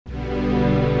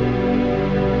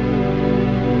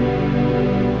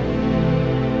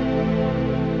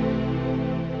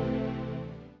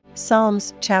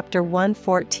Psalms chapter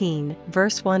 114,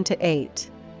 verse 1-8.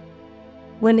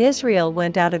 When Israel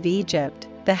went out of Egypt,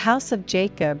 the house of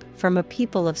Jacob from a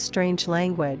people of strange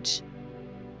language.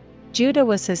 Judah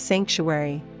was his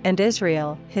sanctuary, and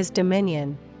Israel his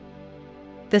dominion.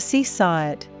 The sea saw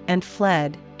it, and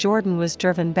fled, Jordan was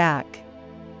driven back.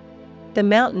 The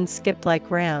mountains skipped like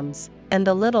rams, and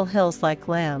the little hills like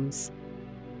lambs.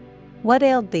 What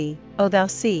ailed thee, O thou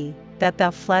sea, that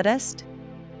thou fleddest?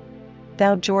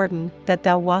 Thou Jordan, that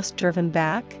thou wast driven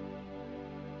back?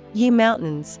 Ye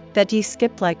mountains, that ye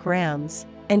skipped like rams,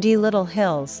 and ye little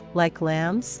hills, like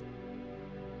lambs?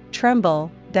 Tremble,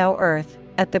 thou earth,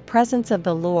 at the presence of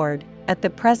the Lord, at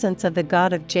the presence of the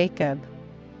God of Jacob,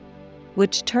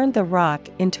 which turned the rock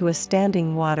into a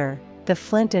standing water, the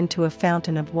flint into a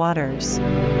fountain of waters.